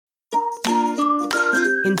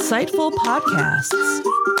Insightful podcasts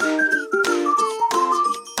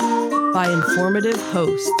by informative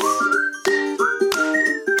hosts.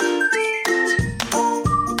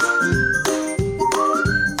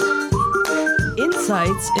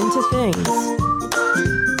 Insights into Things,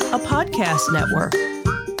 a podcast network.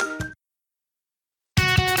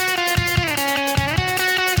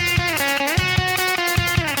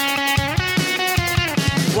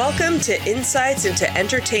 Welcome to Insights into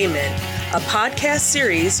Entertainment, a podcast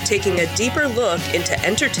series taking a deeper look into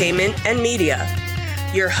entertainment and media.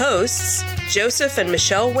 Your hosts, Joseph and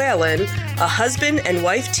Michelle Whalen, a husband and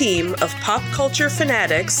wife team of pop culture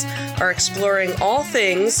fanatics, are exploring all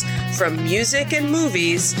things from music and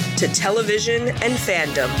movies to television and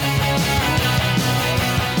fandom.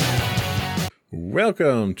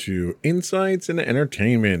 Welcome to Insights into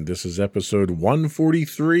Entertainment. This is episode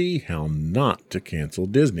 143, How Not to Cancel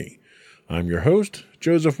Disney. I'm your host,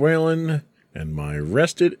 Joseph Whalen, and my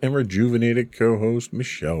rested and rejuvenated co-host,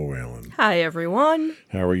 Michelle Whalen. Hi, everyone.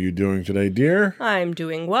 How are you doing today, dear? I'm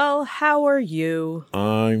doing well. How are you?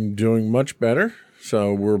 I'm doing much better.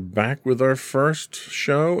 So we're back with our first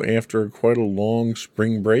show after quite a long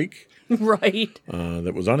spring break. Right.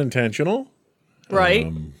 That was unintentional. Right.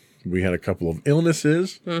 We had a couple of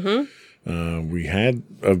illnesses. Mm-hmm. We had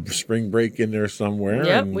a spring break in there somewhere.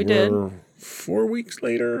 Yep, and we did. 4 weeks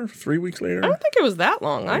later, 3 weeks later. I don't think it was that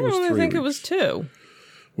long. I only think it was 2.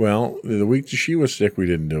 Well, the week that she was sick, we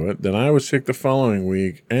didn't do it. Then I was sick the following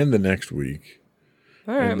week and the next week.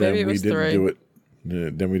 All right, maybe it was 3.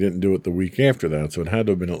 Then we didn't do it the week after that, so it had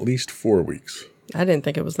to have been at least 4 weeks. I didn't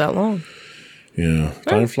think it was that long. Yeah,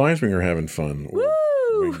 time flies when you're having fun. Woo!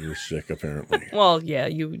 When you're sick, apparently. Well, yeah,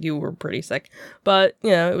 you were pretty sick. But,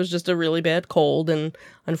 it was just a really bad cold, and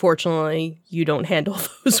unfortunately, you don't handle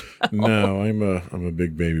those well. No, I'm a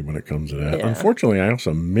big baby when it comes to that. Yeah. Unfortunately, I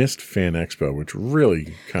also missed Fan Expo, which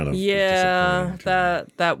really kind of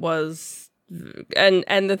that was...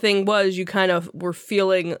 And the thing was, you kind of were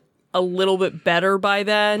feeling a little bit better by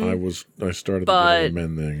then. I started the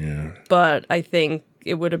men thing, yeah. But I think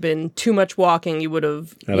it would have been too much walking. You would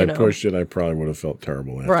have, Had I pushed it, I probably would have felt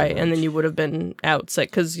terrible afterwards. Right, and then you would have been out sick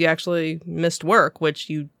because you actually missed work, which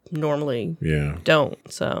you normally don't.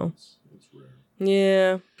 So,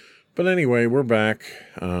 yeah. But anyway, we're back.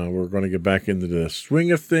 We're going to get back into the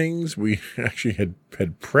swing of things. We actually had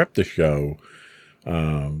prepped the show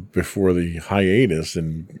before the hiatus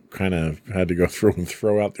and kind of had to go through and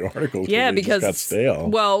throw out the articles. Yeah, because they just got stale.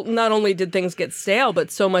 Well, not only did things get stale,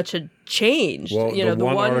 but so much had changed. Well, the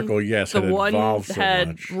one article, had evolved so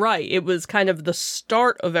much. Right. It was kind of the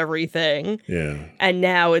start of everything. Yeah. And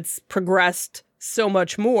now it's progressed so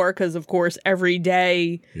much more because, of course, every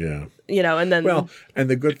day. Yeah. And then... Well, and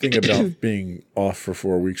the good thing about being off for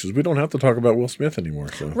 4 weeks is we don't have to talk about Will Smith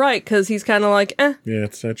anymore. So. Right, because he's kind of like, eh. Yeah,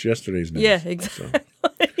 that's yesterday's news. Yeah, exactly.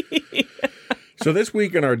 So this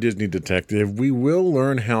week in our Disney Detective, we will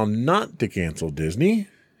learn how not to cancel Disney.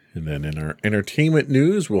 And then in our entertainment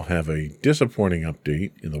news, we'll have a disappointing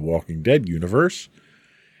update in the Walking Dead universe.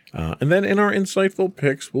 And then in our insightful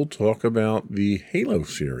picks, we'll talk about the Halo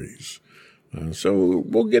series. So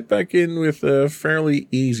we'll get back in with a fairly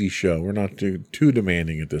easy show. We're not too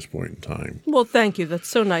demanding at this point in time. Well, thank you. That's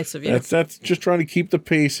so nice of you. That's just trying to keep the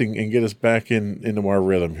pacing and get us back into our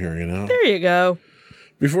rhythm here, There you go.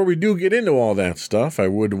 Before we do get into all that stuff, I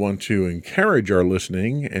would want to encourage our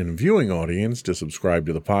listening and viewing audience to subscribe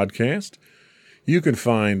to the podcast. You can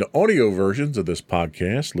find audio versions of this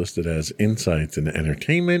podcast listed as Insights into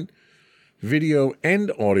Entertainment. Video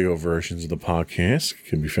and audio versions of the podcast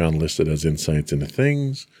can be found listed as Insights into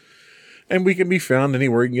Things. And we can be found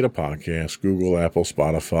anywhere you can get a podcast, Google, Apple,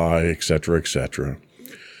 Spotify, etc., etc.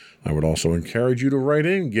 I would also encourage you to write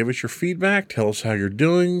in, give us your feedback, tell us how you're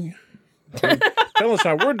doing. Tell us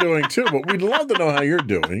how we're doing, too, but we'd love to know how you're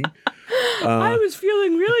doing. I was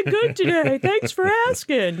feeling really good today. Thanks for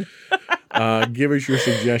asking. Give us your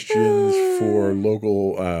suggestions for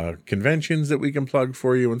local conventions that we can plug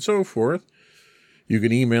for you and so forth. You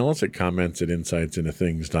can email us at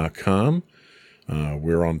comments@insightsintothings.com.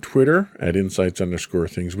 We're on Twitter at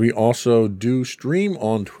insights_things. We also do stream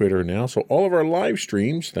on Twitter now. So all of our live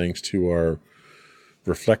streams, thanks to our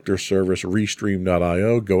Reflector service,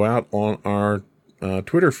 Restream.io, go out on our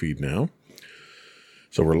Twitter feed now.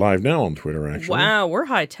 So we're live now on Twitter, actually. Wow, we're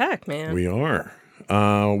high tech, man. We are.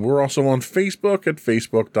 We're also on Facebook at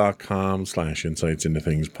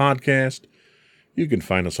facebook.com/insightsintothingspodcast. You can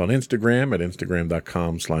find us on Instagram at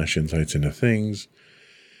instagram.com/insightsintothings.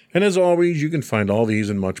 And as always, you can find all these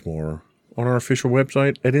and much more on our official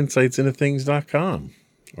website at insightsintothings.com.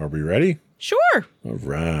 Are we ready? Sure. All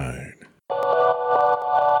right.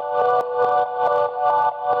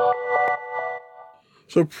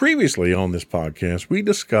 So previously on this podcast, we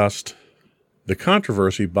discussed the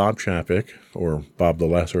controversy Bob Chapek, or Bob the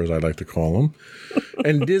Lesser as I like to call him,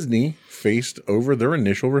 and Disney faced over their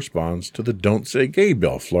initial response to the Don't Say Gay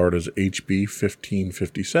bill, Florida's HB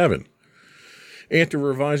 1557. After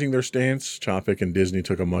revising their stance, Chapek and Disney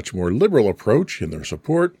took a much more liberal approach in their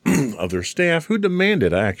support of their staff who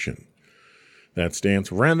demanded action. That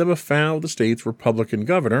stance ran them afoul of the state's Republican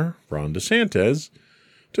governor, Ron DeSantis,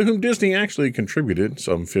 to whom Disney actually contributed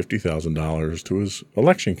some $50,000 to his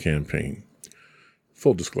election campaign.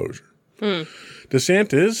 Full disclosure.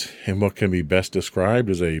 DeSantis, in what can be best described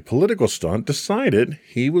as a political stunt, decided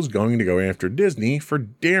he was going to go after Disney for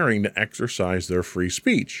daring to exercise their free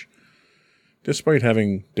speech. Despite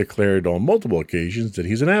having declared on multiple occasions that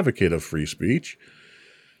he's an advocate of free speech,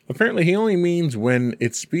 apparently he only means when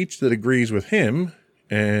it's speech that agrees with him,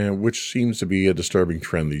 which seems to be a disturbing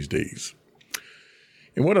trend these days.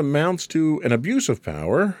 In what amounts to an abuse of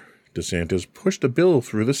power, DeSantis pushed a bill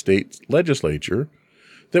through the state legislature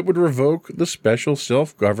that would revoke the special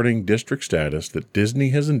self-governing district status that Disney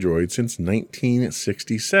has enjoyed since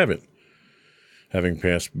 1967, having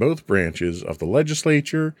passed both branches of the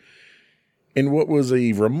legislature in what was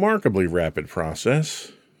a remarkably rapid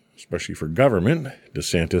process. Especially for government.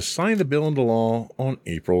 DeSantis signed the bill into law on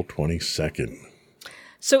April 22nd.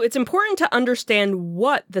 So it's important to understand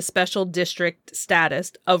what the special district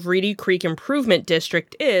status of Reedy Creek Improvement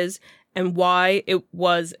District is and why it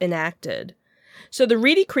was enacted. So the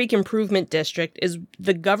Reedy Creek Improvement District is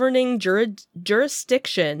the governing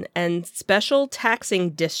jurisdiction and special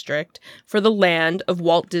taxing district for the land of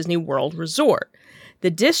Walt Disney World Resort. The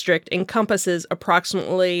district encompasses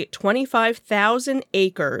approximately 25,000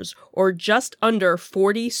 acres, or just under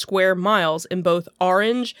 40 square miles in both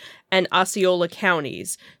Orange and Osceola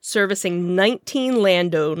counties, servicing 19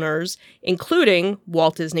 landowners, including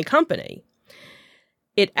Walt Disney Company.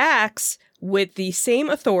 It acts with the same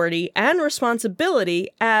authority and responsibility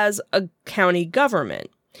as a county government.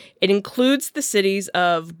 It includes the cities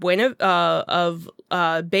of Bay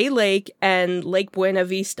Lake and Lake Buena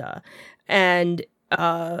Vista, and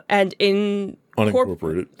in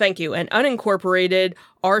unincorporated. And unincorporated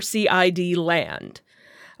RCID land.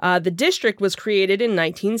 The district was created in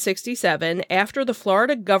 1967 after the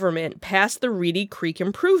Florida government passed the Reedy Creek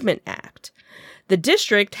Improvement Act. The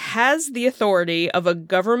district has the authority of a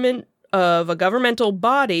governmental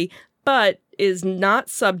body, but is not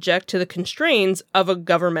subject to the constraints of a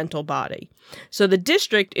governmental body. So the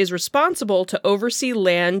district is responsible to oversee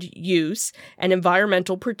land use and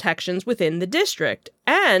environmental protections within the district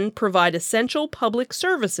and provide essential public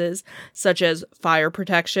services such as fire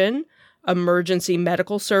protection, emergency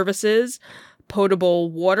medical services,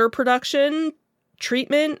 potable water production,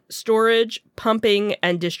 treatment, storage, pumping,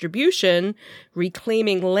 and distribution,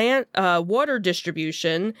 reclaiming land, water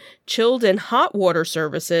distribution, chilled and hot water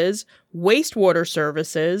services, wastewater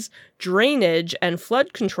services, drainage and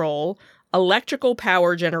flood control, electrical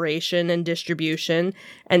power generation and distribution,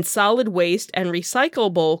 and solid waste and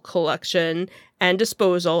recyclable collection and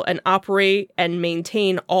disposal, and operate and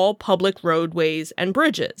maintain all public roadways and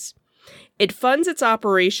bridges. It funds its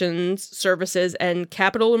operations, services, and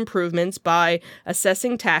capital improvements by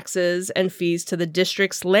assessing taxes and fees to the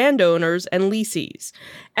district's landowners and lessees,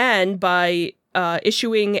 and by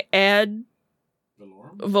issuing ad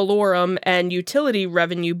valorem and utility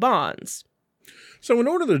revenue bonds. So in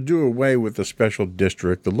order to do away with the special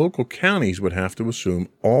district, the local counties would have to assume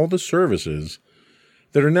all the services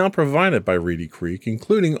that are now provided by Reedy Creek,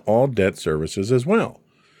 including all debt services as well.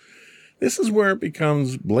 This is where it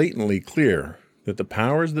becomes blatantly clear that the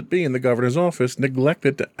powers that be in the governor's office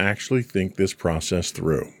neglected to actually think this process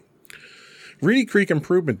through. Reedy Creek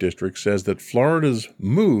Improvement District says that Florida's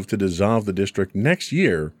move to dissolve the district next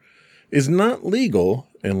year is not legal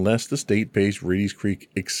unless the state pays Reedy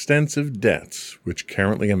Creek extensive debts, which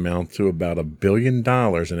currently amount to about $1 billion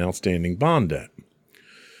in outstanding bond debt.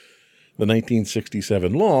 The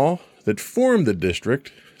 1967 law that formed the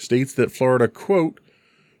district states that Florida, quote,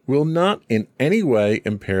 will not in any way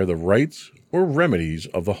impair the rights or remedies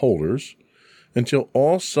of the holders until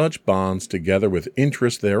all such bonds together with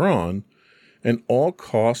interest thereon and all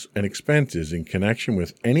costs and expenses in connection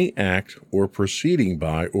with any act or proceeding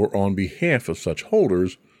by or on behalf of such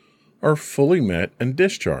holders are fully met and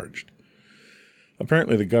discharged.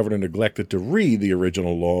 Apparently the governor neglected to read the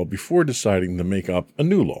original law before deciding to make up a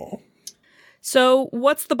new law. So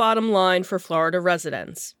what's the bottom line for Florida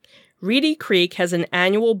residents? Reedy Creek has an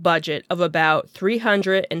annual budget of about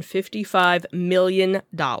 $355 million.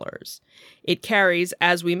 It carries,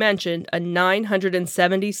 as we mentioned, a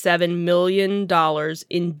 $977 million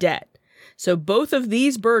in debt. So both of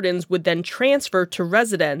these burdens would then transfer to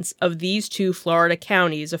residents of these two Florida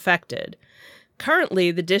counties affected.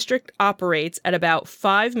 Currently, the district operates at about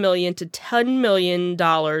 $5 million to $10 million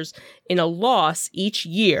in a loss each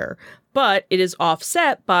year, but it is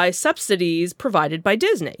offset by subsidies provided by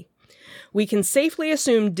Disney. We can safely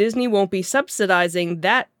assume Disney won't be subsidizing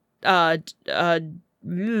that blah,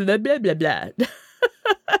 blah, blah, blah.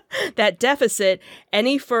 that deficit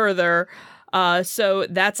any further, so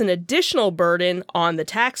that's an additional burden on the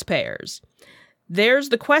taxpayers. There's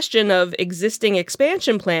the question of existing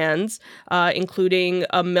expansion plans, including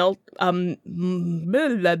a multi-million.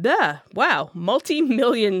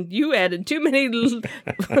 You added too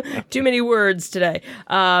many words today.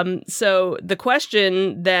 So the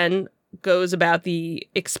question then goes about the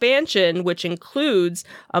expansion, which includes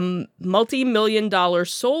a multi-million-dollar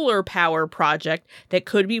solar power project that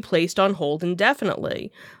could be placed on hold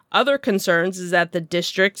indefinitely. Other concerns is that the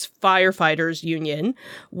district's firefighters union,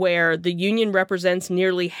 where the union represents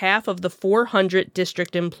nearly half of the 400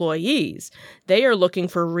 district employees, they are looking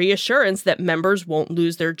for reassurance that members won't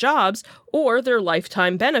lose their jobs or their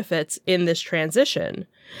lifetime benefits in this transition.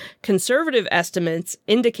 Conservative estimates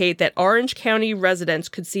indicate that Orange County residents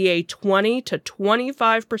could see a 20 to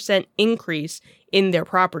 25% increase in their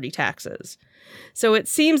property taxes. So it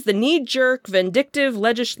seems the knee-jerk, vindictive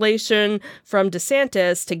legislation from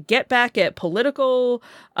DeSantis to get back at political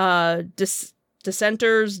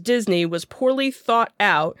dissenters Disney was poorly thought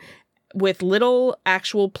out with little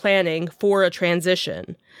actual planning for a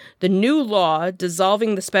transition. The new law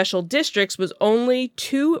dissolving the special districts was only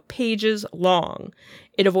 2 pages long.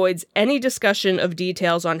 It avoids any discussion of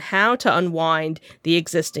details on how to unwind the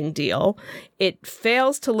existing deal. It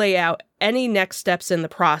fails to lay out any next steps in the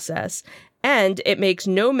process, and it makes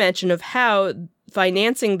no mention of how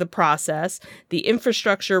financing the process, the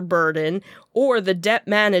infrastructure burden, or the debt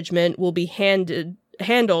management will be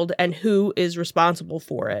handled and who is responsible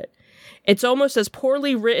for it. It's almost as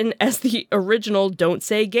poorly written as the original Don't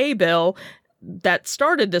Say Gay bill that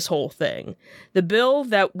started this whole thing. The bill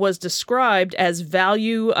that was described as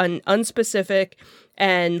value unspecific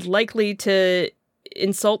and likely to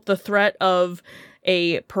insult the threat of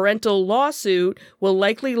a parental lawsuit will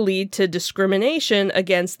likely lead to discrimination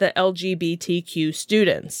against the LGBTQ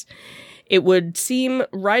students. It would seem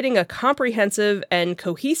writing a comprehensive and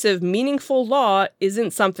cohesive, meaningful law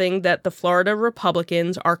isn't something that the Florida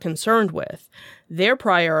Republicans are concerned with. Their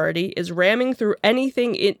priority is ramming through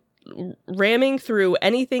anything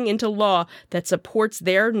into law that supports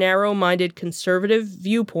their narrow-minded conservative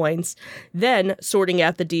viewpoints, then sorting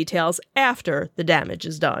out the details after the damage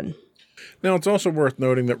is done. Now, it's also worth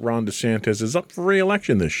noting that Ron DeSantis is up for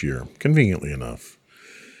re-election this year, conveniently enough.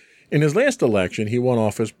 In his last election, he won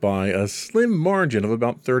office by a slim margin of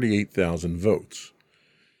about 38,000 votes.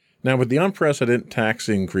 Now, with the unprecedented tax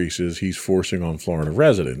increases he's forcing on Florida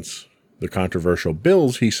residents, the controversial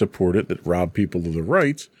bills he supported that rob people of their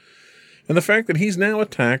rights, and the fact that he's now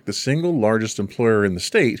attacked the single largest employer in the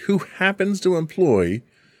state, who happens to employ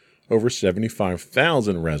over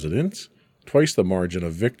 75,000 residents, twice the margin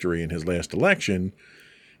of victory in his last election,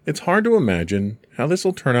 it's hard to imagine how this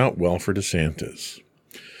will turn out well for DeSantis.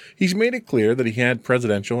 He's made it clear that he had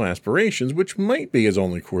presidential aspirations, which might be his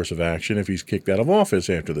only course of action if he's kicked out of office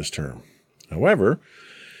after this term. However,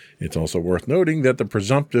 it's also worth noting that the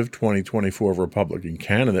presumptive 2024 Republican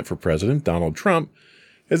candidate for president, Donald Trump,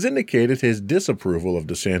 has indicated his disapproval of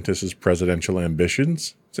DeSantis' presidential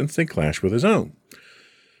ambitions since they clash with his own.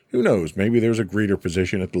 Who knows, maybe there's a greeter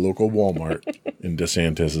position at the local Walmart in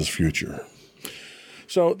DeSantis' future.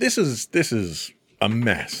 So this is a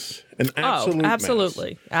mess. An absolute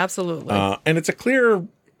absolutely. mess. Absolutely. And it's a clear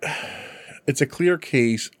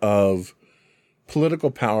case of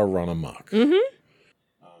political power run amok.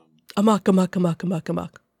 Mm-hmm. Amok.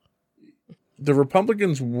 The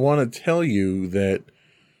Republicans want to tell you that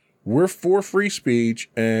we're for free speech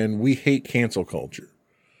and we hate cancel culture.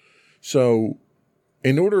 So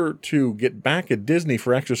in order to get back at Disney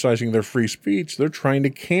for exercising their free speech, they're trying to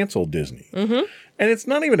cancel Disney. Mm-hmm. And it's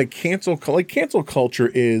not even a cancel culture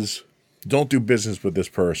is don't do business with this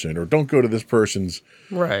person or don't go to this person's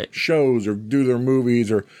shows or do their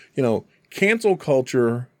movies or, cancel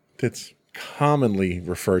culture that's commonly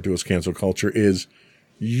referred to as cancel culture is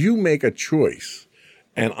you make a choice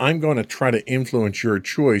and I'm going to try to influence your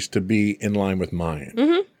choice to be in line with mine.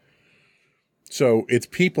 Mm-hmm. So it's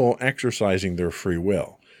people exercising their free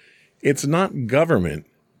will. It's not government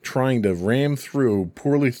trying to ram through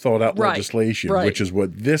poorly thought out legislation, which is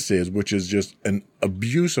what this is, which is just an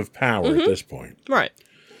abuse of power at this point. Right.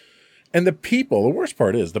 And the worst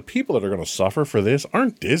part is, the people that are going to suffer for this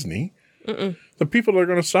aren't Disney. The people that are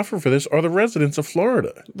going to suffer for this are the residents of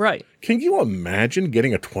Florida. Right. Can you imagine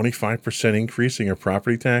getting a 25% increase in your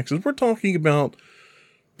property taxes? We're talking about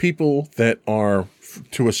people that are,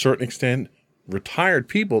 to a certain extent, retired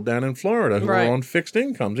people down in Florida who Right. are on fixed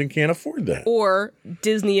incomes and can't afford that. Or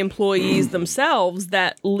Disney employees themselves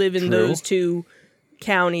that live in True. those two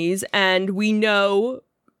counties and we know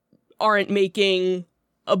aren't making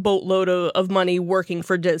a boatload of money working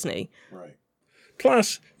for Disney. Right.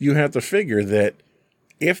 Plus, you have to figure that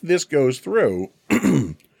if this goes through,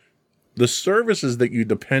 the services that you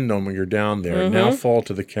depend on when you're down there now fall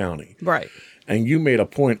to the county. Right. And you made a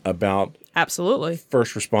point about Absolutely.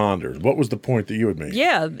 first responders. What was the point that you had made?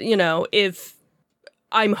 Yeah, if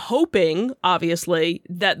I'm hoping, obviously,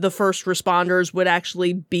 that the first responders would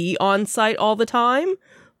actually be on site all the time,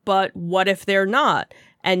 but what if they're not?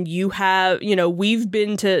 And you have, we've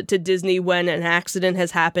been to Disney when an accident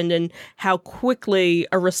has happened and how quickly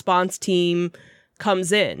a response team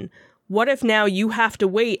comes in. What if now you have to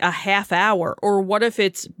wait a half hour? Or what if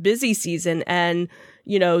it's busy season and,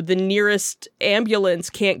 the nearest ambulance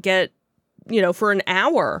can't get, for an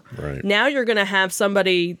hour? Right. Now you're going to have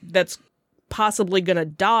somebody that's possibly going to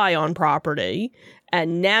die on property.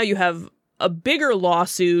 And now you have a bigger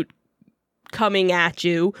lawsuit coming at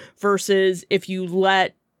you versus if you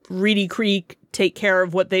let Reedy Creek take care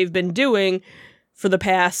of what they've been doing for the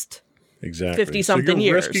past Exactly. 50-something so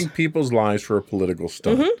you're years. risking people's lives for a political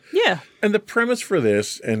stunt. Yeah. And the premise for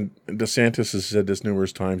this, and DeSantis has said this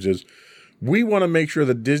numerous times, is we want to make sure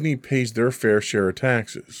that Disney pays their fair share of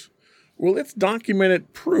taxes. Well, it's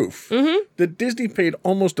documented proof that Disney paid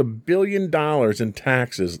almost $1 billion in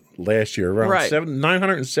taxes last year, around Right.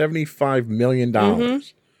 $975 million.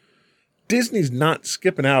 Disney's not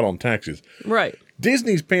skipping out on taxes. Right.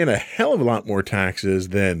 Disney's paying a hell of a lot more taxes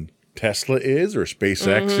than Tesla is or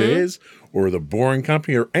SpaceX is or the Boring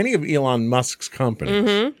Company or any of Elon Musk's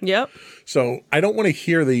companies. Yep. So I don't want to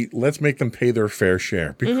hear the let's make them pay their fair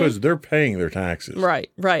share because they're paying their taxes. Right.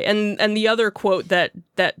 Right. And the other quote that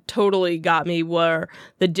totally got me were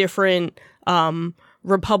the different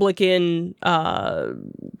Republican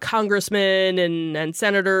congressmen and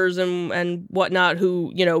senators and whatnot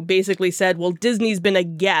who, basically said, well, Disney's been a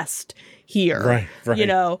guest here.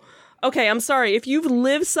 Right. Okay, I'm sorry. If you've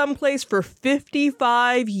lived someplace for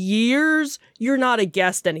 55 years, you're not a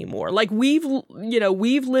guest anymore. Like we've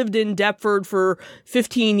lived in Deptford for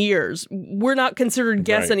 15 years. We're not considered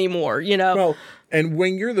guests Right. anymore, Well, and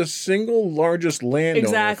when you're the single largest landowner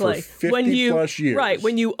Exactly. for 50 plus years. Right.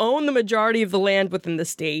 When you own the majority of the land within the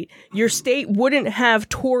state, your state wouldn't have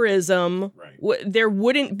tourism. Right. There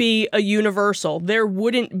wouldn't be a Universal. There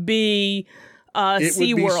wouldn't be It would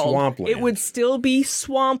be SeaWorld. swampland. It would still be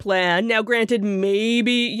swampland. Now, granted,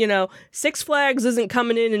 maybe, Six Flags isn't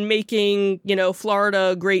coming in and making,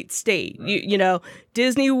 Florida a great state. Right.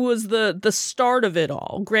 Disney was the start of it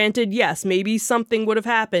all. Granted, yes, maybe something would have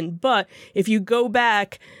happened. But if you go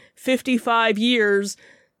back 55 years,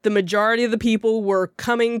 the majority of the people were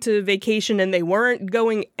coming to vacation and they weren't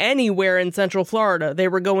going anywhere in Central Florida. They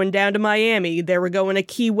were going down to Miami. They were going to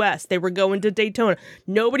Key West. They were going to Daytona.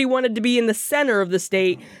 Nobody wanted to be in the center of the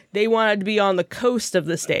state. They wanted to be on the coast of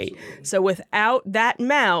the state. Absolutely. So without that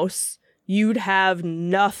mouse, you'd have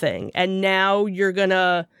nothing. And now you're going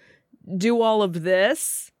to do all of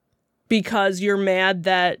this because you're mad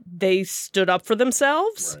that they stood up for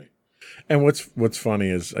themselves? Right. And what's funny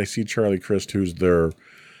is I see Charlie Crist, who's their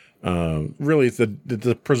really it's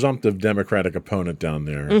the presumptive Democratic opponent down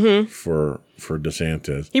there for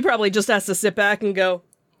DeSantis. He probably just has to sit back and go,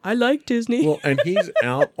 I like Disney. Well, and he's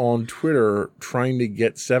out on Twitter trying to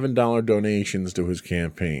get $7 donations to his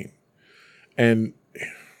campaign. And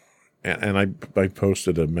I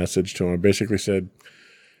posted a message to him. I basically said,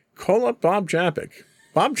 call up Bob Chapek.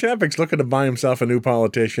 Bob Chapek's looking to buy himself a new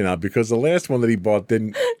politician out because the last one that he bought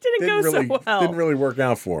didn't really work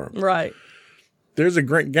out for him. Right. There's a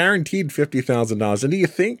guaranteed $50,000. And do you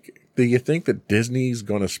think that Disney's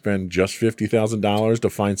going to spend just $50,000 to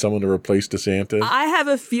find someone to replace DeSantis? I have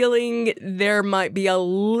a feeling there might be a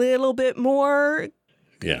little bit more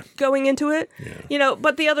going into it. Yeah.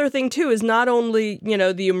 But the other thing too is not only,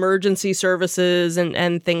 the emergency services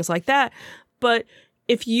and things like that, but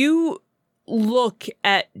if you look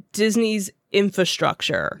at Disney's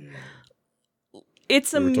infrastructure, we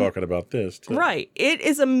were talking about this too. Right. It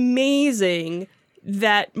is amazing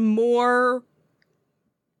that more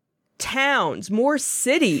towns, more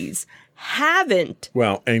cities haven't.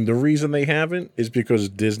 Well, and the reason they haven't is because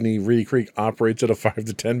Disney Reedy Creek operates at a $5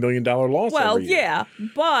 to $10 million loss every year. Yeah,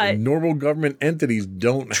 but normal government entities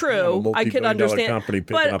don't have a multi-billion-dollar company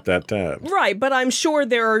picking up that tab. Right, but I'm sure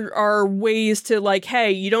there are ways to, like,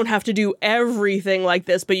 hey, you don't have to do everything like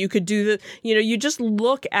this, but you could do the, you just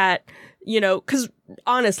look at, because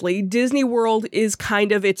honestly, Disney World is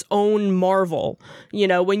kind of its own Marvel.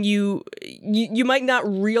 When you might not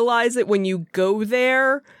realize it when you go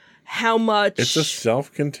there, how much it's a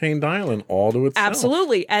self-contained island all to itself.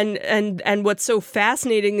 Absolutely. And what's so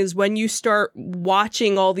fascinating is when you start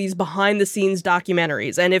watching all these behind the scenes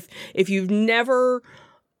documentaries, and if you've never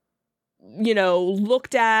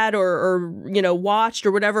looked at or watched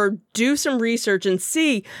or whatever, do some research and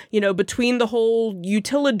see, between the whole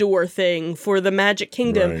Utilidor thing for the Magic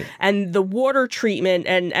Kingdom right. and the water treatment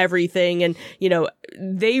and everything, and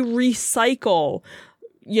they recycle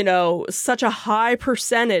such a high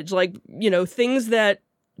percentage, like, things that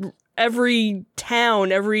every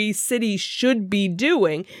town, every city should be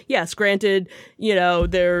doing. Yes, granted,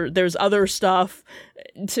 there's other stuff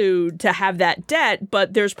to have that debt,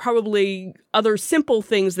 but there's probably other simple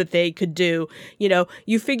things that they could do.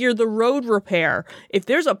 You figure the road repair. If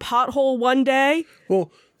there's a pothole one day,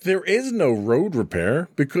 well, there is no road repair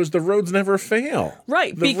because the roads never fail.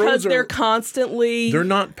 Right, because they're constantly... They're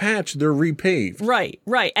not patched, they're repaved.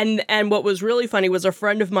 Right. And what was really funny was a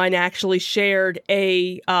friend of mine actually shared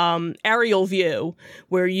a aerial view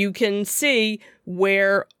where you can see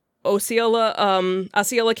where Osceola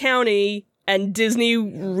County and Disney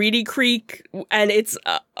Reedy Creek, and it's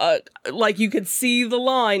like you could see the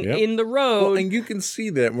line in the road. Well, and you can see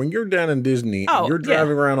that when you're down in Disney, and you're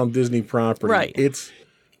driving around on Disney property, right. It's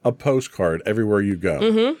a postcard everywhere you go.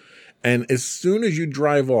 Mm-hmm. And as soon as you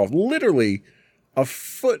drive off, literally a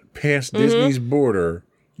foot past Disney's border,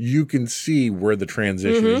 you can see where the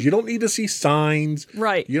transition is. You don't need to see signs.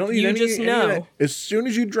 Right. You don't need any just know. Any of that. As soon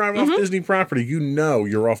as you drive off Disney property,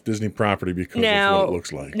 you're off Disney property because of what it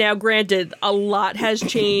looks like. Now, granted, a lot has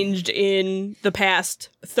changed in the past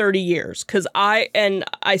 30 years, because I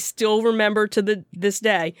still remember to this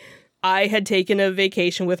day, I had taken a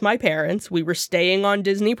vacation with my parents. We were staying on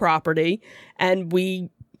Disney property, and we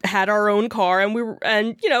had our own car,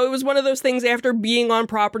 and it was one of those things after being on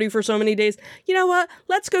property for so many days. You know what?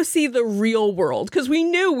 Let's go see the real world, because we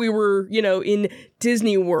knew we were, in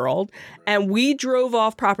Disney World, and we drove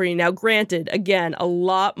off property. Now, granted, again, a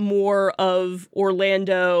lot more of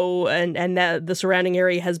Orlando and the surrounding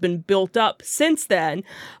area has been built up since then,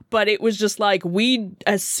 but it was just like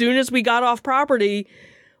as soon as we got off property,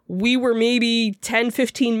 we were maybe 10,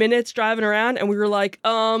 15 minutes driving around, and we were like,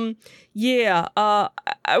 I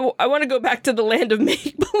want to go back to the land of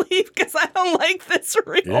make-believe because I don't like this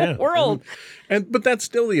real world. But that's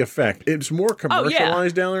still the effect. It's more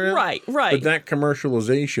commercialized down there now. Right. But that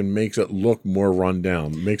commercialization makes it look more run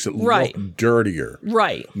down, makes it look dirtier.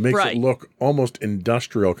 Right. Makes it look almost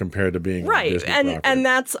industrial compared to being on Disney property. And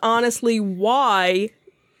that's honestly why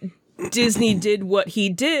Disney did what he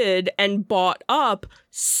did and bought up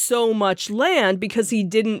so much land, because he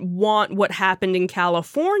didn't want what happened in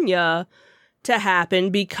California to happen,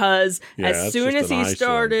 because as soon as he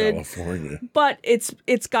started, but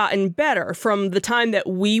it's gotten better from the time that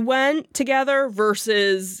we went together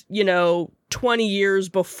versus 20 years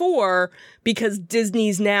before, because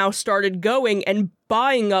Disney's now started going and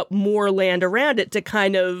buying up more land around it to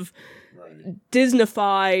kind of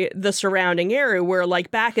Disneyfy the surrounding area, where like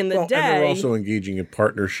back in the day, and they're also engaging in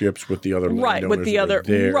partnerships with the other landowners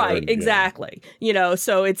exactly.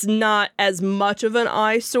 So it's not as much of an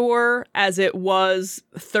eyesore as it was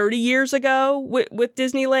 30 years ago with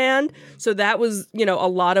Disneyland. So that was a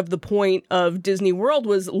lot of the point of Disney World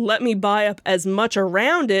was, let me buy up as much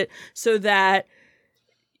around it so that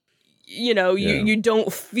you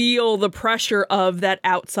don't feel the pressure of that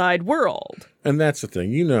outside world. And that's the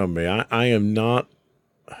thing. You know me. I am not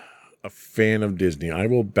a fan of Disney. I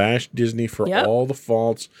will bash Disney for all the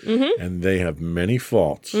faults, and they have many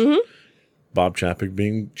faults. Bob Chapek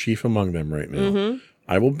being chief among them right now.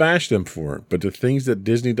 I will bash them for it. But the things that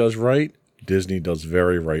Disney does right, Disney does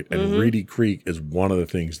very right. And Reedy Creek is one of the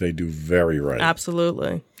things they do very right.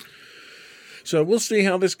 Absolutely. So we'll see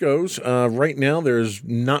how this goes. Right now, there's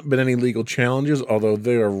not been any legal challenges, although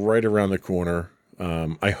they are right around the corner.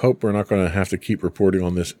 I hope we're not going to have to keep reporting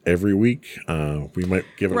on this every week. We might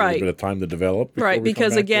give it a little bit of time to develop. Right,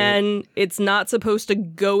 because again, it's not supposed to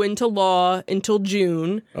go into law until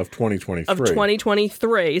June of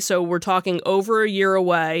 2023. So we're talking over a year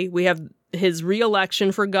away. We have his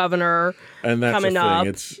re-election for governor coming up.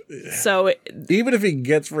 Even if he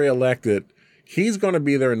gets re-elected, he's going to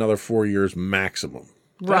be there another 4 years maximum.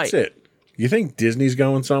 That's it. You think Disney's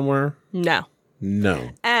going somewhere? No. No.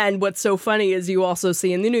 And what's so funny is you also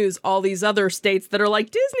see in the news all these other states that are like,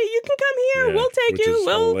 Disney, you can come here. Yeah, we'll take you.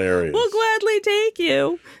 Hilarious. We'll gladly take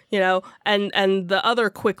you. You know, and the other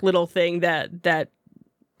quick little thing that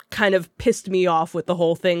kind of pissed me off with the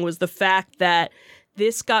whole thing was the fact that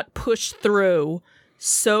this got pushed through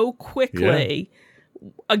so quickly. Yeah.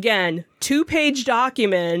 Again, 2-page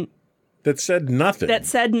document that said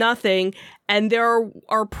nothing. And there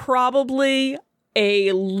are probably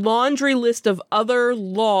a laundry list of other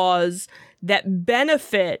laws that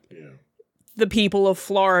benefit the people of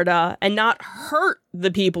Florida and not hurt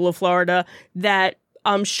the people of Florida that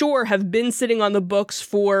I'm sure have been sitting on the books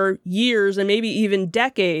for years and maybe even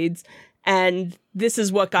decades. And this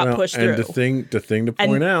is what got pushed through. And the thing to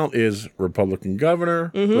point out is Republican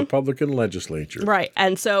governor, Republican legislature. Right.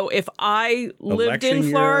 And so if I lived in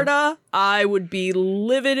Florida, I would be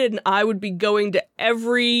livid and I would be going to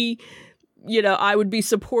I would be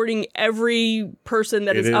supporting every person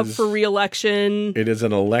that is up for re-election. It is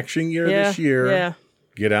an election year this year. Yeah.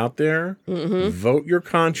 Get out there, vote your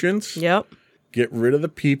conscience. Yep. Get rid of the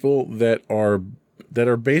people that are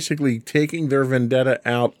basically taking their vendetta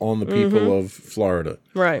out on the people of Florida.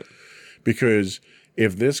 Right. Because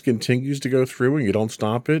if this continues to go through and you don't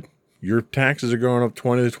stop it, your taxes are going up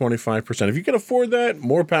 20 to 25%. If you can afford that,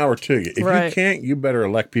 more power to you. If you can't, you better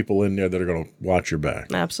elect people in there that are going to watch your back.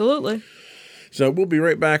 Absolutely. So we'll be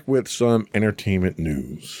right back with some entertainment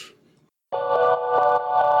news.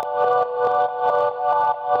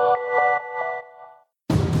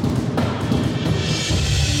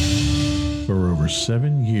 For over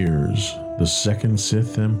 7 years, the Second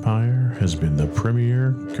Sith Empire has been the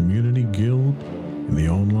premier community guild in the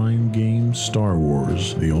online game Star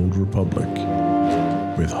Wars: The Old Republic.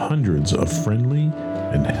 With hundreds of friendly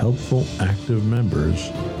and helpful active members,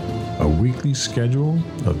 a weekly schedule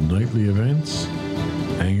of nightly events,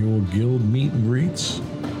 annual guild meet and greets,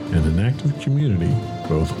 and an active community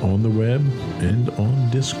both on the web and on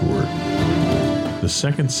Discord. The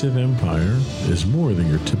Second Sith Empire is more than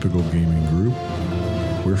your typical gaming group.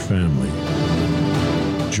 We're family.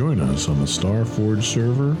 Join us on the Starforge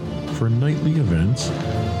server for nightly events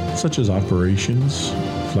such as operations,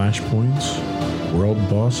 flashpoints, world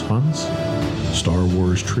boss hunts, Star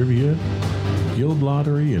Wars trivia, guild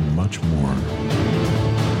lottery, and much more.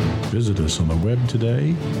 Visit us on the web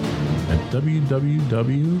today at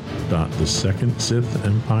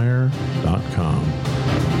www.thesecondsithempire.com.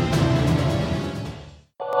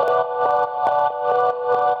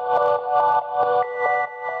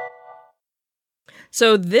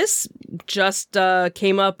 So this just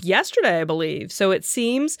came up yesterday, I believe. So it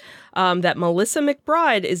seems that Melissa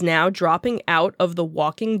McBride is now dropping out of the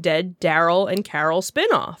Walking Dead Daryl and Carol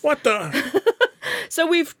spinoff. What the? So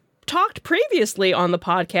we've talked previously on the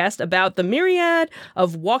podcast about the myriad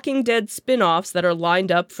of Walking Dead spinoffs that are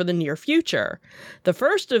lined up for the near future. The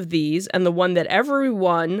first of these, and the one that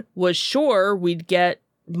everyone was sure we'd get,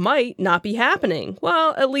 might not be happening.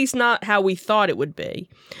 Well, at least not how we thought it would be.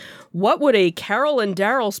 What would a Carol and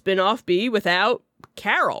Daryl spinoff be without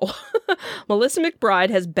Carol? Melissa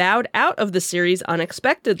McBride has bowed out of the series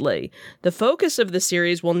unexpectedly. The focus of the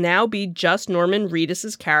series will now be just Norman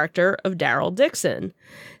Reedus' character of Daryl Dixon.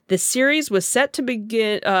 The series was set to be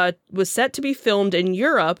filmed in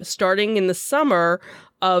Europe starting in the summer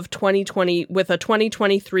of 2020 with a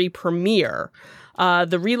 2023 premiere.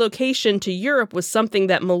 The relocation to Europe was something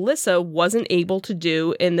that Melissa wasn't able to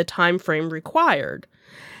do in the time frame required.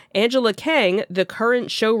 Angela Kang, the current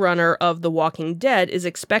showrunner of The Walking Dead, is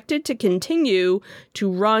expected to continue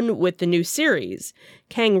to run with the new series.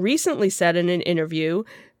 Kang recently said in an interview,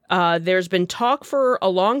 there's been talk for a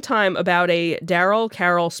long time about a Daryl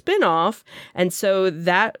Carol spinoff, and so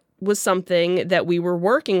that was something that we were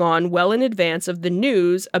working on well in advance of the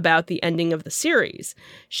news about the ending of the series.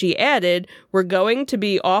 She added, "We're going to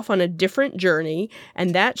be off on a different journey,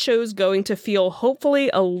 and that show's going to feel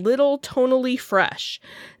hopefully a little tonally fresh.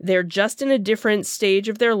 They're just in a different stage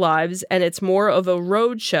of their lives, and it's more of a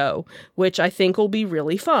road show, which I think will be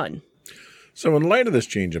really fun." So in light of this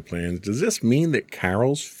change of plans, does this mean that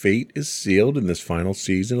Carol's fate is sealed in this final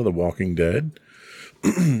season of The Walking Dead?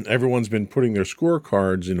 Everyone's been putting their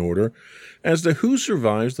scorecards in order as to who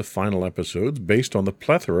survives the final episodes based on the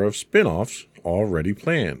plethora of spin-offs already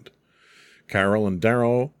planned. Carol and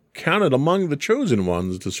Daryl counted among the chosen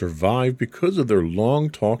ones to survive because of their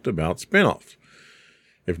long-talked-about spin-offs.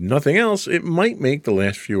 If nothing else, it might make the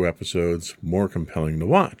last few episodes more compelling to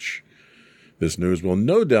watch. This news will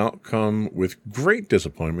no doubt come with great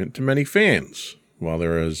disappointment to many fans. While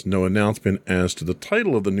there is no announcement as to the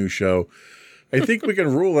title of the new show, I think we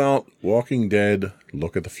can rule out Walking Dead,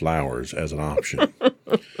 Look at the Flowers as an option.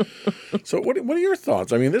 So what are your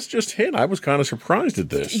thoughts? I mean, this just hit. I was kind of surprised at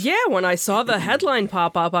this. Yeah, when I saw the headline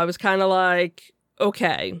pop up, I was kind of like,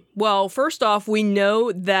 okay. Well, first off, we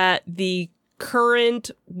know that the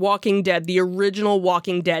current Walking Dead, the original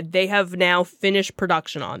Walking Dead, they have now finished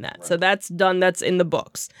production on that. Right. So that's done. That's in the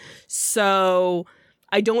books. So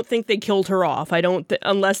I don't think they killed her off. I don't,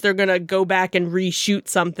 unless they're going to go back and reshoot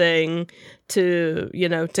something to,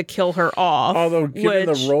 to kill her off. Although, given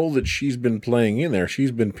the role that she's been playing in there,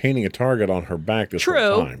 she's been painting a target on her back this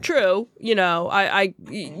whole time. True.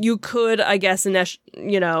 You could, I guess, in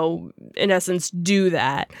essence, do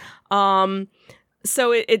that.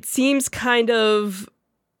 So it seems kind of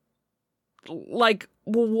like,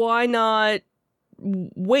 well, why not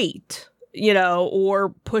wait? Or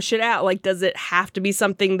push it out? Like, does it have to be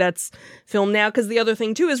something that's filmed now? Because the other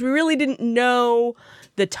thing, too, is we really didn't know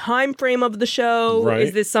the time frame of the show. Right.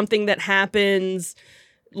 Is this something that happens,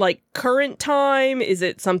 like, current time? Is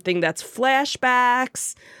it something that's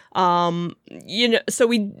flashbacks? So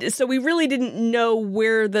we really didn't know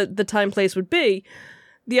where the time place would be.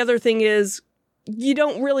 The other thing is, you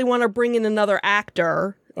don't really want to bring in another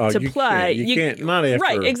actor to play. You can't, not after...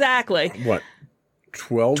 Right, exactly. What?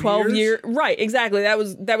 12 years? Right, exactly. That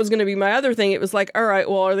was going to be my other thing. It was like, all right,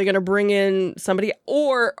 well, are they going to bring in somebody,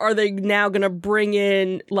 or are they now going to bring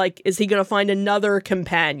in, like, is he going to find another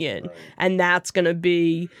companion? Right. And that's going to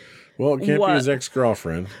be... Well, it can't be his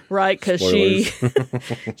ex-girlfriend. Right, because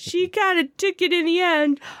she kind of took it in the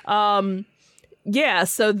end. Yeah,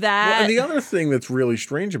 so that... Well, and the other thing that's really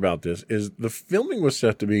strange about this is the filming was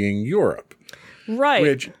set to be in Europe. Right.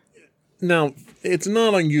 Which... Now, it's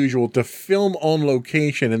not unusual to film on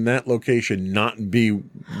location and that location not be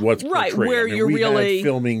what's portrayed. Right, where you're really... Had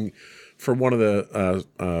filming for one of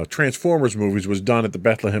the Transformers movies was done at the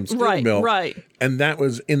Bethlehem Steel Mill. Right. And that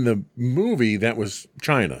was in the movie, that was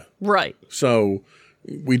China. Right. So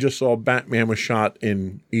we just saw Batman was shot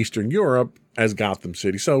in Eastern Europe as Gotham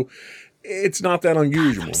City. So it's not that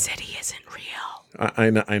unusual. Gotham City isn't real.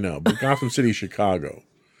 I know, but Gotham City is Chicago.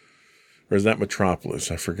 Or is that Metropolis?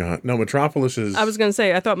 I forgot. No, Metropolis is... I was going to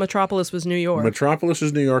say, I thought Metropolis was New York. Metropolis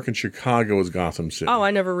is New York and Chicago is Gotham City. Oh,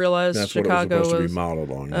 I never realized That's Chicago what it was supposed to be modeled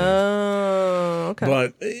on. Yeah. Oh, okay.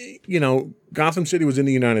 But, Gotham City was in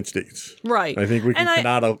the United States. Right. I think we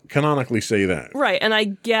can canonically say that. Right. And I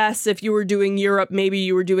guess if you were doing Europe, maybe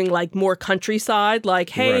you were doing, like, more countryside. Like,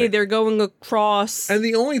 hey, they're going across... And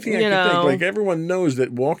the only thing I can think, like, everyone knows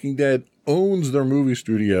that Walking Dead owns their movie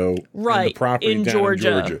studio and the property in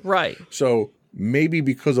Georgia. Right. So maybe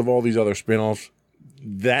because of all these other spinoffs,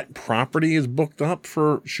 that property is booked up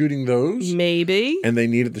for shooting those. Maybe. And they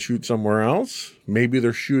needed to shoot somewhere else. Maybe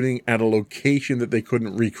they're shooting at a location that they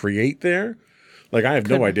couldn't recreate there. Like, I have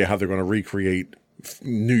no idea how they're going to recreate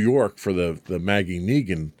New York for the Maggie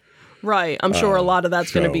Negan. Right. I'm sure a lot of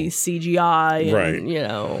that's going to be CGI.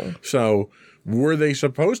 And, right. So were they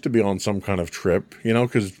supposed to be on some kind of trip?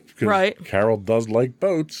 Because Carol does like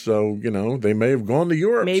boats, so, they may have gone to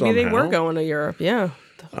Europe somehow. They were going to Europe, yeah.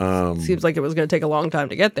 Seems like it was going to take a long time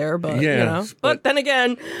to get there, but, But then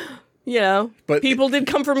again, but people did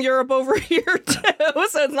come from Europe over here, too,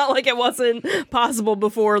 so it's not like it wasn't possible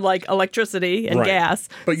before, like, electricity and gas.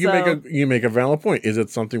 But you make a valid point. Is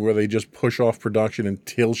it something where they just push off production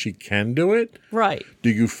until she can do it? Right.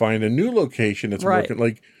 Do you find a new location that's working,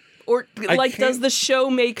 like... Or, like, does the show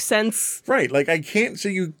make sense? Right. Like, I can't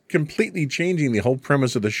see you completely changing the whole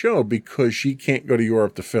premise of the show because she can't go to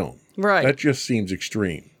Europe to film. Right. That just seems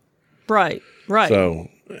extreme. Right. So...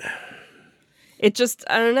 It just,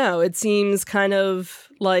 I don't know. It seems kind of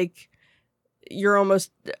like you're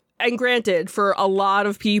almost... And granted, for a lot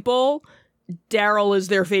of people... Daryl is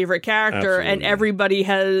their favorite character, Absolutely. And everybody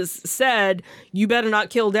has said, you better not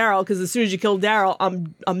kill Daryl, because as soon as you kill Daryl,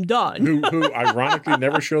 I'm done. Who ironically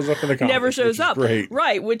never shows up in the comics. Never shows up. Great.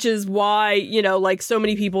 Right, which is why, like so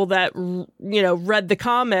many people that, read the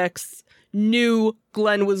comics knew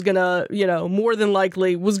Glenn was gonna, more than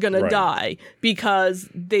likely was gonna die, because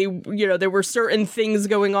they, there were certain things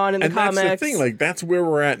going on in the comics. And that's the thing, like, that's where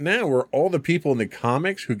we're at now, where all the people in the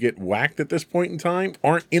comics who get whacked at this point in time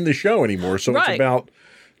aren't in the show anymore. So it's about,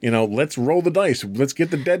 let's roll the dice. Let's get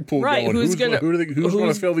the Deadpool going. Who's going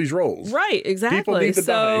to fill these roles? Right, exactly. People need to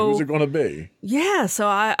die. Who's it going to be? Yeah, so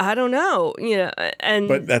I don't know.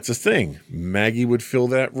 But that's the thing. Maggie would fill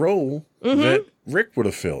that role that Rick would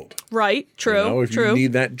have filled. Right, true. If you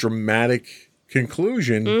need that dramatic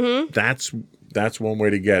conclusion, that's one way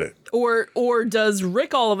to get it. Or does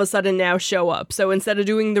Rick all of a sudden now show up? So instead of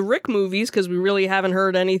doing the Rick movies, because we really haven't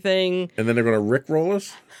heard anything... And then they're going to Rick roll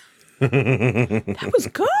us? That was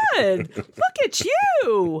good. Look at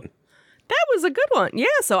you. That was a good one. Yeah,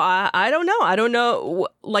 so I don't know. I don't know.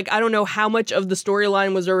 Like, I don't know how much of the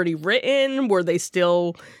storyline was already written. Were they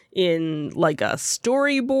still in like a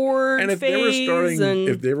storyboard And if phase?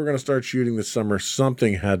 if they were going to start shooting this summer,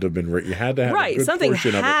 something had to have been written. You had to have a good something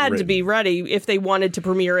portion of it had to written. be ready if they wanted to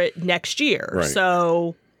premiere it next year. Right.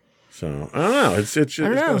 So I don't know. It's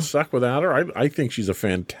going to suck without her. I think she's a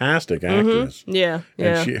fantastic actress. yeah.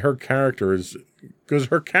 And her character is, because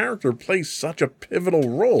her character plays such a pivotal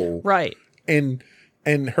role. Right. And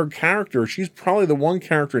her character, she's probably the one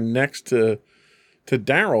character next to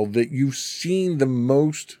Daryl that you've seen the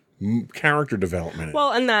most character development in.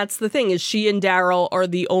 Well, and that's the thing, is she and Daryl are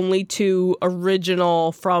the only two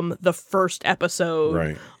original from the first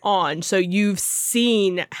episode on. So you've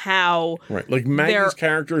seen how... Right. Like Maggie's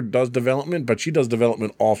character does development, but she does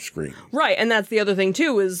development off screen. Right. And that's the other thing,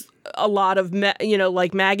 too, is a lot of,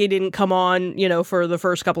 like Maggie didn't come on, for the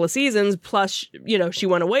first couple of seasons. Plus, she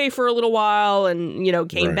went away for a little while and,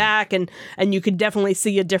 came back. And you could definitely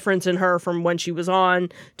see a difference in her from when she was on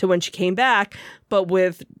to when she came back. But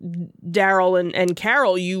with Daryl and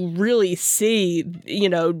Carol, you really see,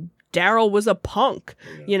 Daryl was a punk.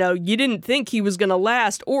 You didn't think he was going to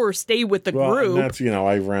last or stay with the group. And that's,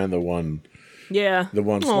 I ran the one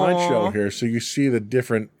slideshow here. So you see the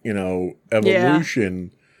different,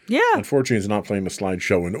 evolution. Yeah. Unfortunately, it's not playing the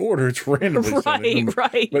slideshow in order. It's randomly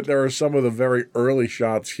right. But there are some of the very early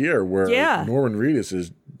shots here where Norman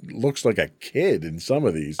Reedus looks like a kid in some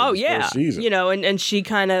of these. First season. And she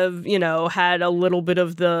kind of, had a little bit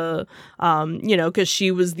of the, because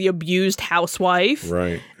she was the abused housewife.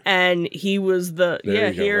 Right. And he was the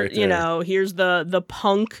here's the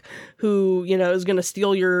punk who is going to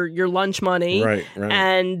steal your lunch money, right,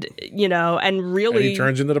 and and really and he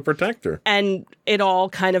turns into the protector, and it all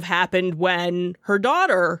kind of happened when her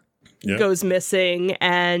daughter goes missing,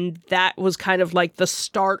 and that was kind of like the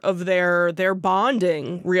start of their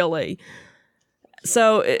bonding, really.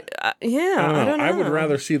 So I don't know. I would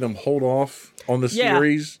rather see them hold off on the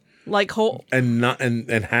series. Like and not and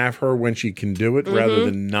have her when she can do it, rather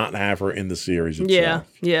than not have her in the series itself.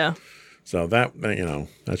 Yeah. So that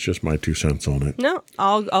that's just my 2 cents on it. No,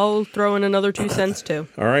 I'll throw in another 2 cents too.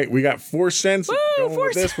 All right, we got 4 cents going 4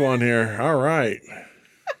 with this one here. All right.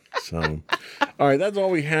 So, all right, that's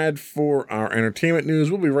all we had for our entertainment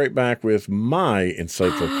news. We'll be right back with my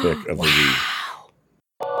insightful pick of the week.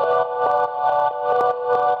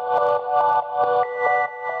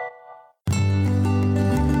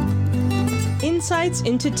 Insights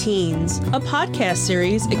into Teens, a podcast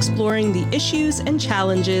series exploring the issues and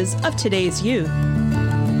challenges of today's youth.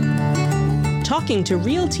 Talking to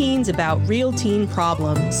real teens about real teen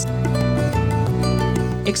problems.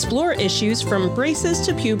 Explore issues from braces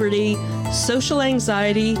to puberty, social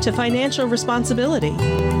anxiety to financial responsibility.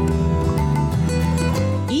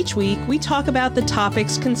 Each week, we talk about the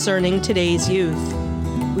topics concerning today's youth.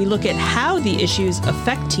 We look at how the issues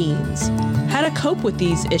affect teens, how to cope with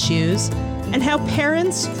these issues, and how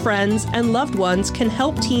parents, friends, and loved ones can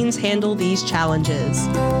help teens handle these challenges.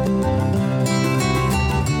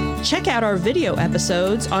 Check out our video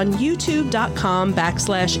episodes on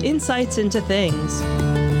youtube.com/insightsintothings.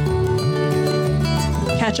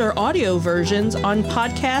 Catch our audio versions on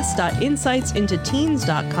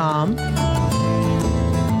podcast.insightsintoteens.com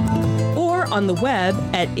or on the web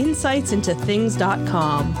at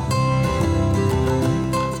insightsintothings.com.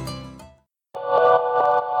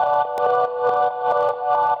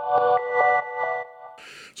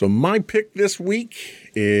 So my pick this week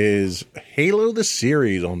is Halo the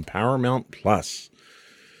series on Paramount Plus.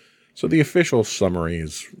 So the official summary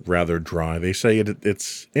is rather dry. They say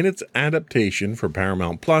it's in its adaptation for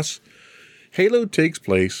Paramount Plus, Halo takes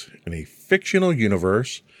place in a fictional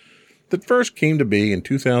universe that first came to be in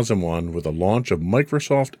 2001 with the launch of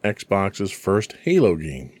Microsoft Xbox's first Halo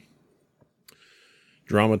game.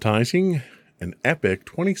 Dramatizing an epic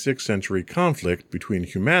 26th century conflict between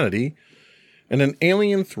humanity and an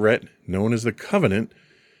alien threat known as the Covenant,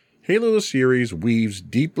 Halo the series weaves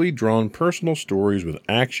deeply drawn personal stories with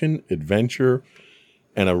action, adventure,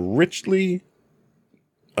 and a richly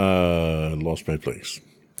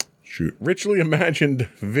richly imagined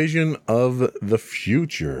vision of the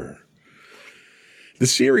future. The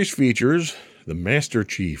series features the Master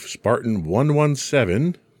Chief, Spartan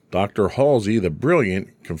 117, Dr. Halsey, the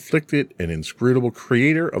brilliant, conflicted, and inscrutable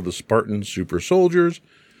creator of the Spartan super soldiers,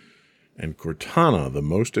 and Cortana, the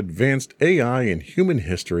most advanced AI in human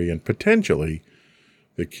history and potentially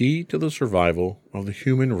the key to the survival of the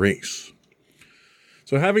human race.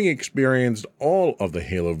 So having experienced all of the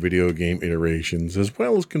Halo video game iterations, as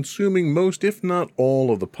well as consuming most, if not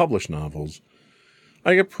all, of the published novels,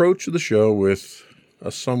 I approach the show with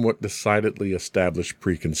a somewhat decidedly established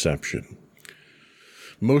preconception.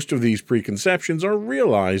 Most of these preconceptions are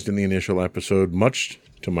realized in the initial episode, much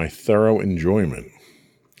to my thorough enjoyment.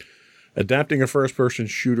 Adapting a first-person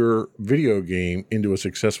shooter video game into a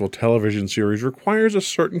successful television series requires a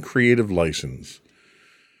certain creative license.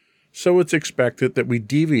 So it's expected that we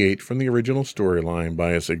deviate from the original storyline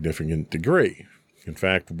by a significant degree. In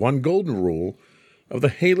fact, one golden rule of the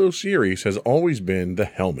Halo series has always been the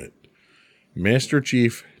helmet. Master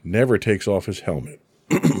Chief never takes off his helmet,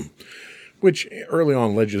 which early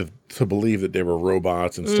on led you to believe that they were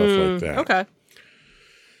robots and stuff like that. Okay.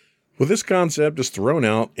 Well, this concept is thrown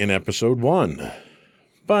out in episode 1,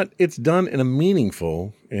 but it's done in a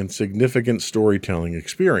meaningful and significant storytelling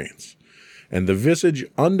experience. And the visage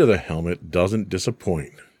under the helmet doesn't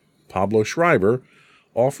disappoint. Pablo Schreiber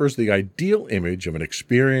offers the ideal image of an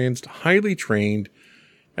experienced, highly trained,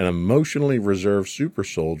 and emotionally reserved super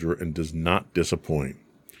soldier and does not disappoint.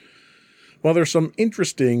 While there's some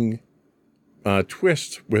interesting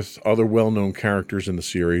twists with other well-known characters in the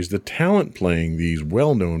series, the talent playing these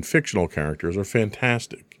well-known fictional characters are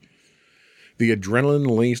fantastic. The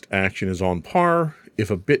adrenaline-laced action is on par, if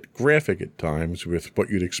a bit graphic at times, with what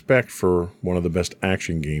you'd expect for one of the best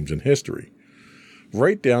action games in history.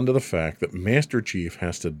 Right down to the fact that Master Chief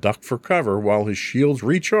has to duck for cover while his shields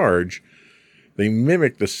recharge. They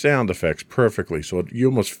mimic the sound effects perfectly, so you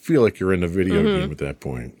almost feel like you're in a video game at that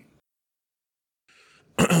point.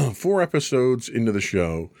 4 episodes into the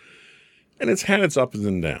show, and it's had its ups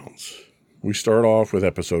and downs. We start off with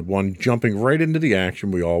episode 1 jumping right into the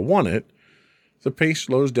action we all wanted. The pace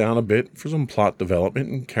slows down a bit for some plot development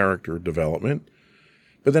and character development,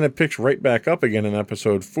 but then it picks right back up again in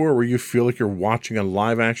episode 4 where you feel like you're watching a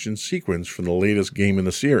live-action sequence from the latest game in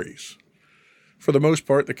the series. For the most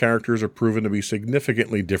part, the characters are proven to be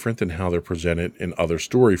significantly different than how they're presented in other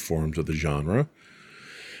story forms of the genre.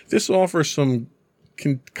 This offers some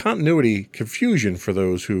continuity confusion for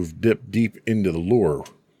those who've dipped deep into the lore,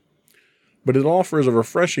 but it offers a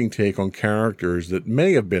refreshing take on characters that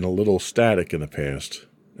may have been a little static in the past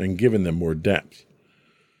and given them more depth.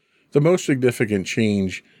 The most significant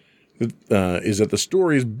change is that the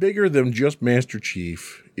story is bigger than just Master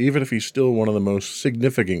Chief, even if he's still one of the most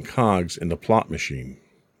significant cogs in the plot machine.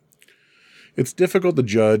 It's difficult to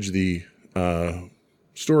judge the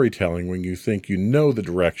storytelling when you think you know the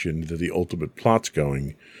direction that the ultimate plot's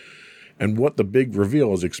going and what the big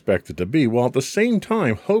reveal is expected to be, while at the same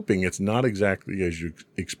time hoping it's not exactly as you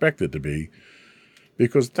expect it to be,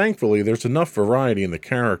 because thankfully there's enough variety in the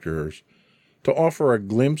characters to offer a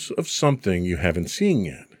glimpse of something you haven't seen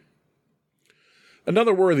yet.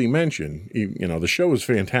 Another worthy mention, the show is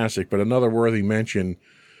fantastic, but another worthy mention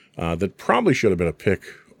that probably should have been a pick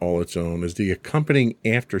all its own is the accompanying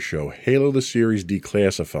after show, Halo the Series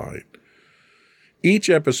Declassified. Each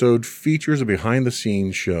episode features a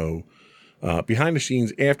behind-the-scenes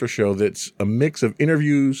after show that's a mix of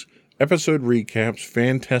interviews, episode recaps,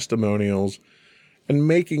 fan testimonials, and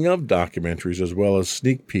making of documentaries, as well as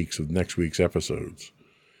sneak peeks of next week's episodes.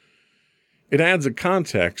 It adds a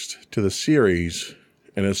context to the series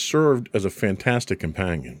and has served as a fantastic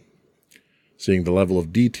companion. Seeing the level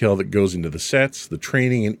of detail that goes into the sets, the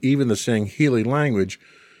training, and even the Sangheili language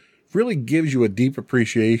really gives you a deep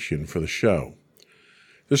appreciation for the show.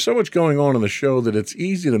 There's so much going on in the show that it's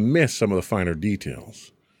easy to miss some of the finer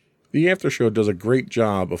details. The after show does a great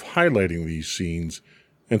job of highlighting these scenes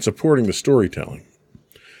and supporting the storytelling.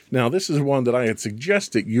 Now, this is one that I had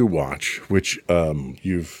suggested you watch, which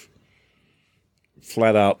you've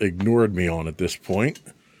flat out ignored me on at this point.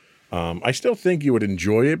 I still think you would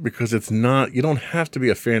enjoy it because you don't have to be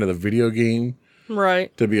a fan of the video game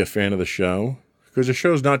to be a fan of the show, because the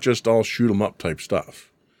show's not just all shoot 'em up type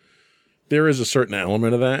stuff. There is a certain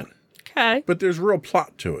element of that. Okay. But there's real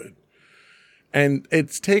plot to it. And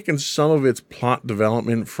it's taken some of its plot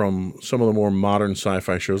development from some of the more modern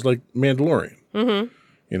sci-fi shows like Mandalorian. Mm-hmm.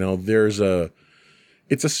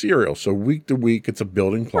 It's a serial, so week to week it's a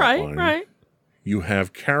building plot line. Right. You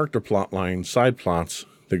have character plot lines, side plots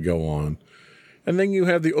that go on. And then you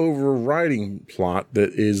have the overriding plot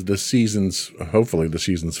that is hopefully the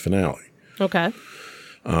season's finale. Okay.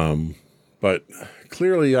 But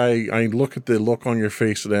clearly I look at the look on your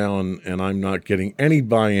face now and I'm not getting any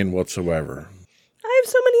buy-in whatsoever. I have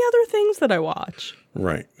so many other things that I watch.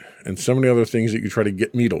 Right. And so many other things that you try to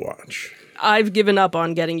get me to watch. I've given up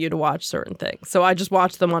on getting you to watch certain things, so I just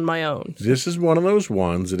watch them on my own. This is one of those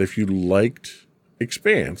ones that if you liked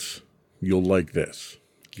Expanse, you'll like this.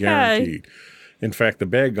 Guaranteed. In fact, the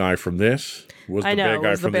bad guy from this was the bad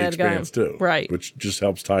guy from The Expanse, too. Right. Which just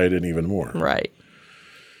helps tie it in even more. Right.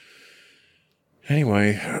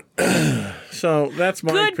 Anyway, so that's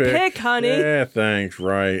my Good pick, honey. Yeah, thanks.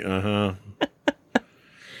 Right. Uh-huh.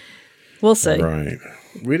 We'll see. Right.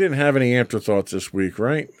 We didn't have any afterthoughts this week,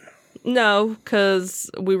 right? No, because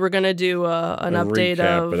we were going to do an update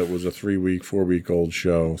recap, of... but it was a 4-week-old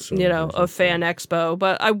show. So a fan expo.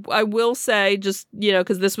 But I will say, just,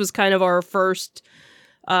 because this was kind of our first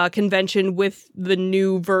convention with the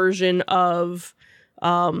new version of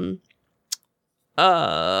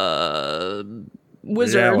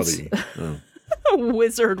Wizards. Oh.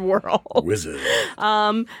 Wizard World. Wizard.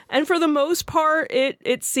 And for the most part,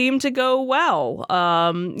 it seemed to go well.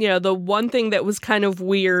 The one thing that was kind of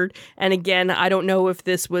weird, and again, I don't know if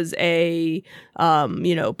this was a,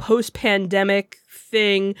 post-pandemic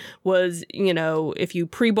thing, was, if you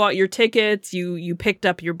pre-bought your tickets, you picked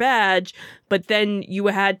up your badge, but then you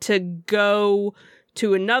had to go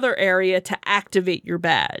to another area to activate your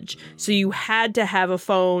badge. So you had to have a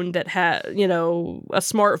phone that had, a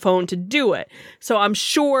smartphone to do it. So I'm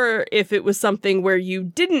sure if it was something where you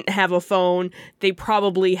didn't have a phone, they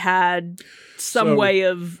probably had some way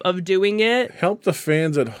of doing it. Help the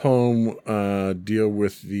fans at home deal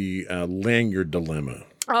with the lanyard dilemma.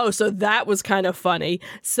 Oh, so that was kind of funny.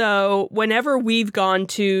 So whenever we've gone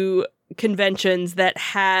to conventions that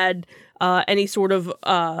had any sort of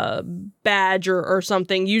badge or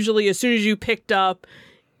something, usually as soon as you picked up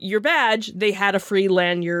your badge, they had a free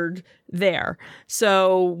lanyard there.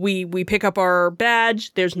 So we pick up our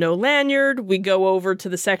badge, there's no lanyard, we go over to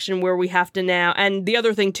the section where we have to now, and the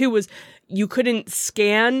other thing too was you couldn't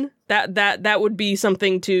scan. That would be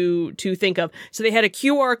something to think of. So they had a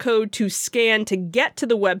QR code to scan to get to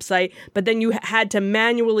the website, but then you had to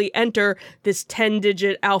manually enter this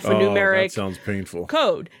 10-digit alphanumeric that sounds painful.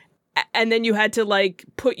 code. And then you had to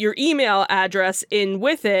put your email address in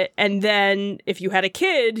with it, and then if you had a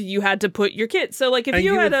kid, you had to put your kid. So if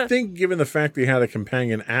you had I think, given the fact that you had a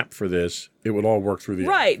companion app for this, it would all work through the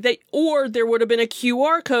app. Or there would have been a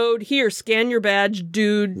QR code here. Scan your badge,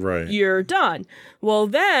 dude. Right. You're done. Well,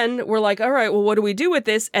 then we're like, all right. Well, what do we do with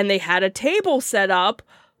this? And they had a table set up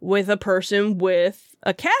with a person with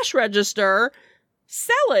a cash register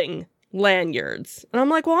selling lanyards. And I'm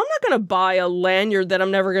like, well, I'm not going to buy a lanyard that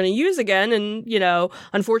I'm never going to use again. And,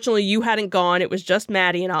 unfortunately you hadn't gone. It was just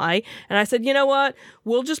Maddie and I. And I said, you know what?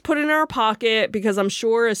 We'll just put it in our pocket because I'm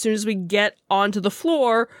sure as soon as we get onto the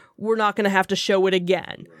floor, we're not going to have to show it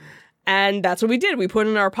again. And that's what we did. We put it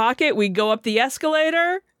in our pocket. We go up the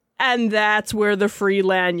escalator. And that's where the free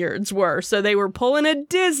lanyards were. So they were pulling a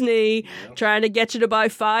Disney, trying to get you to buy a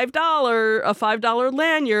 $5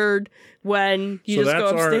 lanyard when you just go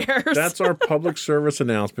upstairs. That's our public service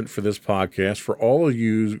announcement for this podcast for all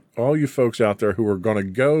you folks out there who are going to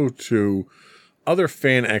go to other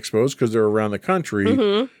fan expos because they're around the country.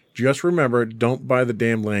 Mm-hmm. Just remember, don't buy the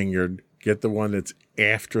damn lanyard. Get the one that's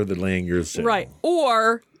after the lanyard sale. Right.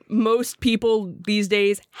 Or most people these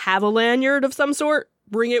days have a lanyard of some sort.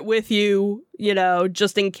 Bring it with you,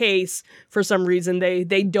 just in case for some reason they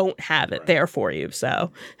don't have it there for you.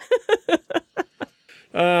 So,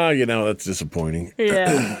 that's disappointing.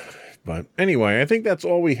 Yeah. But anyway, I think that's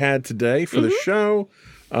all we had today for the show.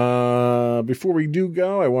 Before we do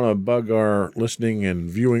go, I want to bug our listening and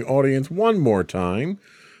viewing audience one more time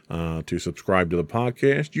to subscribe to the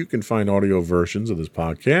podcast. You can find audio versions of this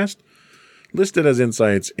podcast listed as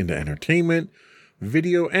Insights into Entertainment.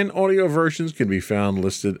 Video and audio versions can be found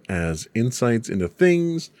listed as Insights into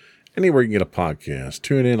Things, anywhere you can get a podcast.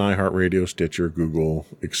 TuneIn, iHeartRadio, Stitcher, Google,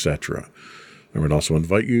 etc. I would also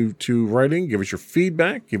invite you to write in, give us your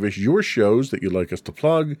feedback, give us your shows that you'd like us to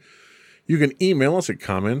plug. You can email us at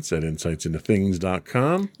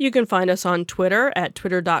comments@insightsintothings.com. You can find us on Twitter at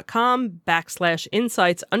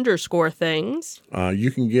twitter.com/insights_things.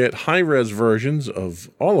 You can get high-res versions of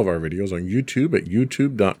all of our videos on YouTube at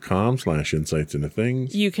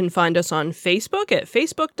youtube.com/insightsintothings. You can find us on Facebook at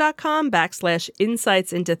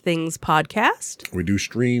facebook.com/insightsintothingspodcast. We do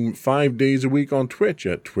stream 5 days a week on Twitch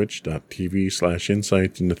at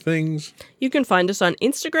twitch.tv/insightsintothings. You can find us on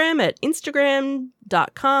Instagram at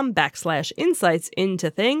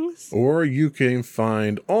instagram.com/insightsintothings. Or you can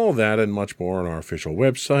find all that and much more on our official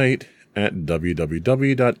website at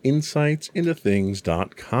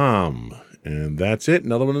www.insightsintothings.com. And that's it.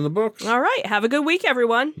 Another one in the books. All right. Have a good week,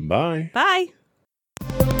 everyone. Bye. Bye.